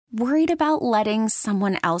Worried about letting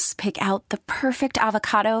someone else pick out the perfect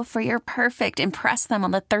avocado for your perfect impress them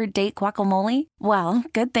on the third date guacamole? Well,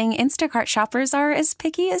 good thing Instacart shoppers are as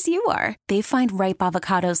picky as you are. They find ripe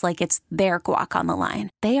avocados like it's their guac on the line.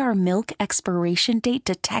 They are milk expiration date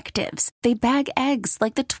detectives. They bag eggs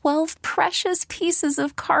like the 12 precious pieces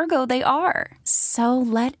of cargo they are. So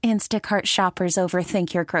let Instacart shoppers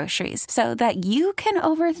overthink your groceries so that you can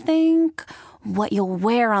overthink what you'll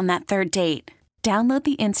wear on that third date. Download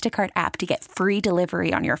the Instacart app to get free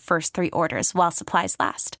delivery on your first 3 orders while supplies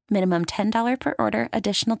last. Minimum $10 per order.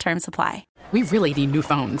 Additional terms apply. We really need new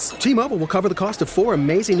phones. T-Mobile will cover the cost of 4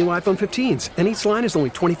 amazing new iPhone 15s, and each line is only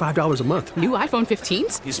 $25 a month. New iPhone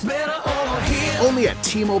 15s? It's better over here. Only at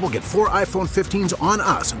T-Mobile, get 4 iPhone 15s on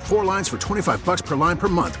us and 4 lines for $25 per line per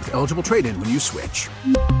month with eligible trade-in when you switch.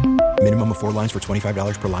 Minimum of 4 lines for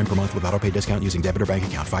 $25 per line per month with autopay discount using debit or bank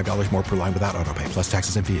account. $5 more per line without autopay, plus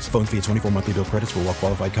taxes and fees. Phone fee at 24 monthly bill credits for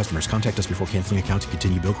well-qualified customers. Contact us before canceling account to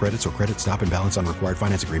continue bill credits or credit stop and balance on required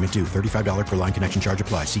finance agreement due. $35 per line connection charge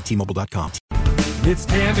applies. See T-Mobile.com. It's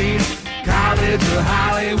Tammy's College of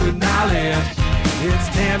Hollywood Knowledge. It's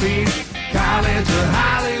Tammy's College of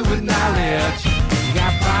Hollywood Knowledge. You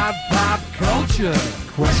got pop culture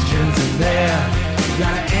questions in there. You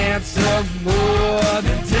gotta answer more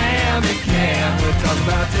than Tammy can. We're talking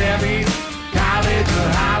about Tammy's College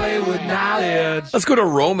of Hollywood Knowledge. Let's go to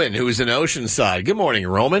Roman, who's in Oceanside. Good morning,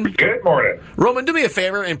 Roman. Good morning. Roman, do me a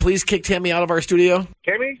favor and please kick Tammy out of our studio.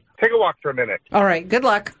 Tammy, take a walk for a minute. All right, good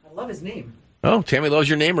luck. I love his name. Oh, Tammy loves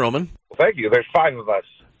your name, Roman. Well, thank you. There's 5 of us.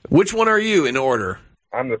 Which one are you in order?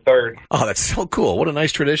 I'm the third. Oh, that's so cool. What a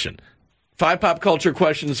nice tradition. 5 pop culture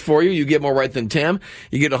questions for you. You get more right than Tam.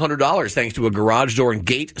 You get $100 thanks to a garage door and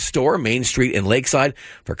gate store, Main Street in Lakeside.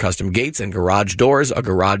 For custom gates and garage doors, a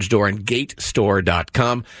garage door and gate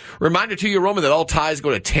store.com. Reminder to you, Roman, that all ties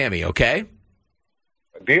go to Tammy, okay?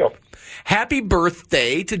 Deal. Happy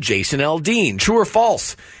birthday to Jason Aldean. True or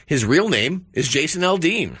false? His real name is Jason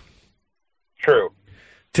Aldean. True.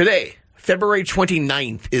 Today, February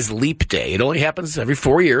 29th, is Leap Day. It only happens every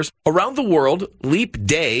 4 years. Around the world, Leap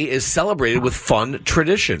Day is celebrated with fun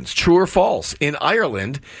traditions. True or false? In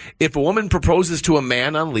Ireland, if a woman proposes to a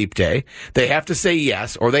man on Leap Day, they have to say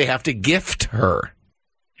yes or they have to gift her.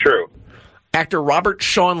 True. Actor Robert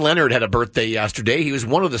Sean Leonard had a birthday yesterday. He was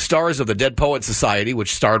one of the stars of the Dead Poets Society,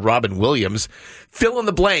 which starred Robin Williams. Fill in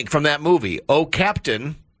the blank from that movie. Oh,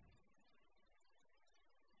 Captain.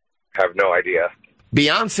 Have no idea.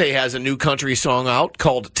 Beyonce has a new country song out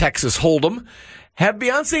called Texas Hold'em. Have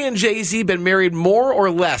Beyonce and Jay-Z been married more or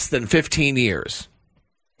less than 15 years?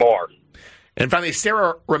 More. And finally,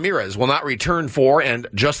 Sarah Ramirez will not return for And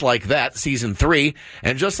Just Like That, Season 3.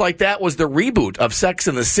 And Just Like That was the reboot of Sex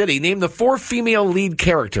and the City. Name the 4 female lead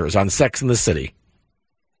characters on Sex and the City.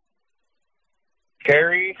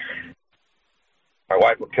 Carrie. My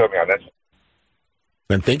wife will kill me on this.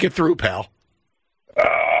 Then think it through, pal.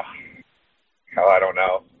 Hell, I don't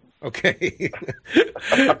know. Okay.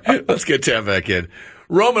 Let's get Tam back in.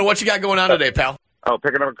 Roman, what you got going on today, pal? Oh,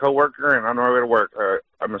 picking up a coworker and on my way to work.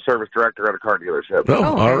 I'm a service director at a car dealership.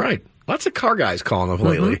 Oh, all right. Lots of car guys calling up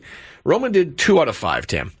lately. Roman did 2 out of 5,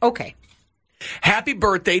 Tim. Okay. Happy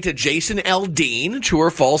birthday to Jason Aldean. True or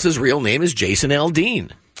false, his real name is Jason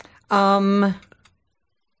Aldean. I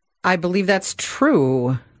believe that's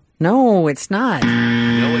true. No, it's not.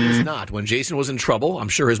 No, it is not. When Jason was in trouble, I'm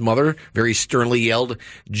sure his mother very sternly yelled,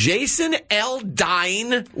 Jason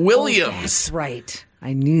Aldean Williams. Oh, that's right.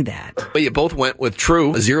 I knew that. But you both went with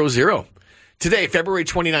true, 0-0. Today, February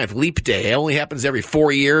 29th, Leap Day. It only happens every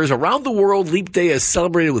 4 years. Around the world, Leap Day is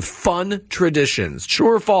celebrated with fun traditions.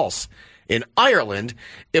 True or false? In Ireland,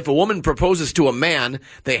 if a woman proposes to a man,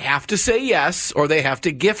 they have to say yes or they have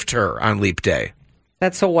to gift her on Leap Day.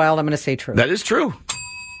 That's so wild, I'm going to say true. That is true.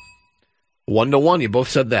 1-1, you both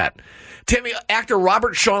said that. Tammy, actor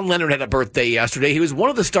Robert Sean Leonard had a birthday yesterday. He was one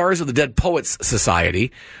of the stars of the Dead Poets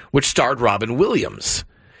Society, which starred Robin Williams.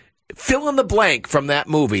 Fill in the blank from that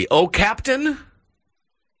movie. Oh, Captain?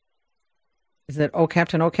 Is it Oh,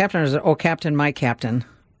 Captain, or is it Oh, Captain, My Captain?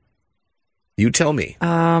 You tell me.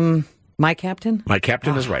 My Captain? My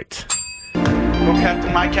Captain is right. Oh,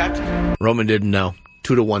 Captain, my captain. Roman didn't know.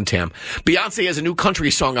 2-1, Tam. Beyonce has a new country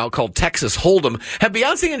song out called Texas Hold'em. Have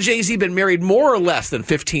Beyonce and Jay-Z been married more or less than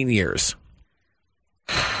 15 years?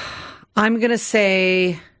 I'm going to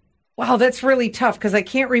say, wow, that's really tough because I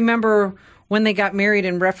can't remember when they got married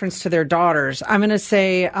in reference to their daughters. I'm going to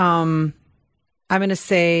say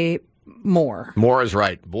more. More is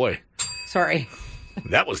right. Boy. Sorry.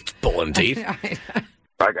 That was pulling teeth.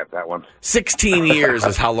 I got that one. 16 years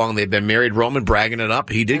is how long they've been married. Roman bragging it up.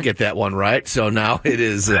 He did get that one right. So now it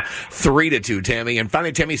is 3-2, Tammy. And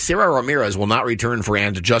finally, Tammy, Sarah Ramirez will not return for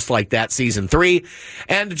And Just Like That Season 3.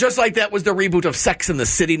 And Just Like That was the reboot of Sex and the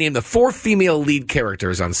City. Named the 4 female lead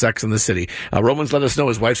characters on Sex and the City. Roman's let us know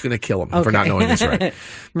his wife's going to kill him for not knowing this right.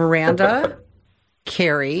 Miranda,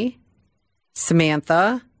 Carrie,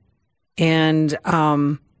 Samantha, and,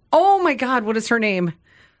 oh my God, what is her name?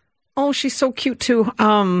 Oh, she's so cute too.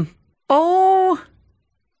 I'm gonna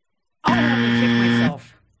kick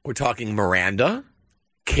myself. We're talking Miranda,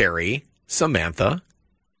 Carrie, Samantha,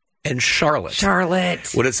 and Charlotte.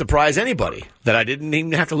 Charlotte. Would it surprise anybody that I didn't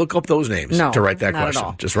even have to look up those names to write that not question? at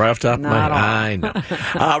all. Just right off the top of my Not head.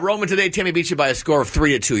 at I know. Roman, today, Tammy beat you by a score of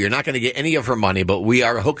 3-2. You're not going to get any of her money, but we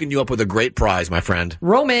are hooking you up with a great prize, my friend.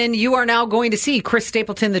 Roman, you are now going to see Chris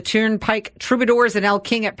Stapleton, the Turnpike Troubadours, and El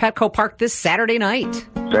King at Petco Park this Saturday night.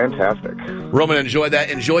 Fantastic. Roman, enjoy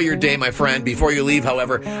that. Enjoy your day, my friend. Before you leave,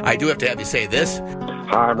 however, I do have to have you say this.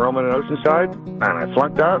 Hi, I'm Roman in Oceanside, and I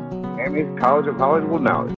flunked out Tammy's College of Hollywood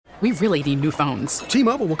Knowledge. We really need new phones.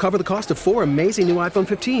 T-Mobile will cover the cost of 4 amazing new iPhone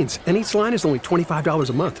 15s, and each line is only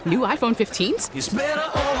 $25 a month. New iPhone 15s? It's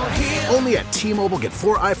better over here. Only at T-Mobile, get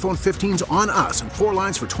 4 iPhone 15s on us and 4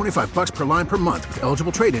 lines for $25 per line per month with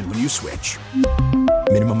eligible trade-in when you switch.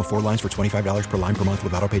 Minimum of 4 lines for $25 per line per month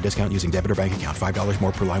with autopay discount using debit or bank account. $5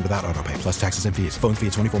 more per line without autopay, plus taxes and fees. Phone fee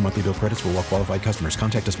at 24 monthly bill credits for well-qualified customers.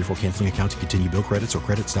 Contact us before canceling account to continue bill credits or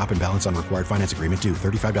credit stop and balance on required finance agreement due.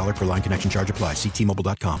 $35 per line connection charge applies. See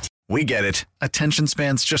T-Mobile.com. We get it. Attention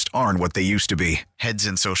spans just aren't what they used to be. Heads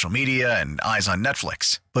in social media and eyes on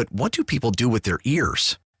Netflix. But what do people do with their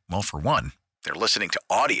ears? Well, for one, they're listening to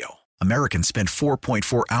audio. Americans spend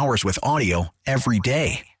 4.4 hours with audio every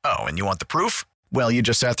day. Oh, and you want the proof? Well, you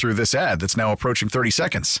just sat through this ad that's now approaching 30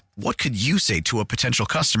 seconds. What could you say to a potential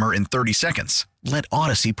customer in 30 seconds? Let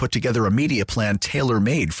Odyssey put together a media plan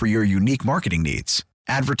tailor-made for your unique marketing needs.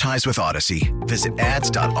 Advertise with Odyssey. Visit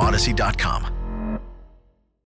ads.odyssey.com.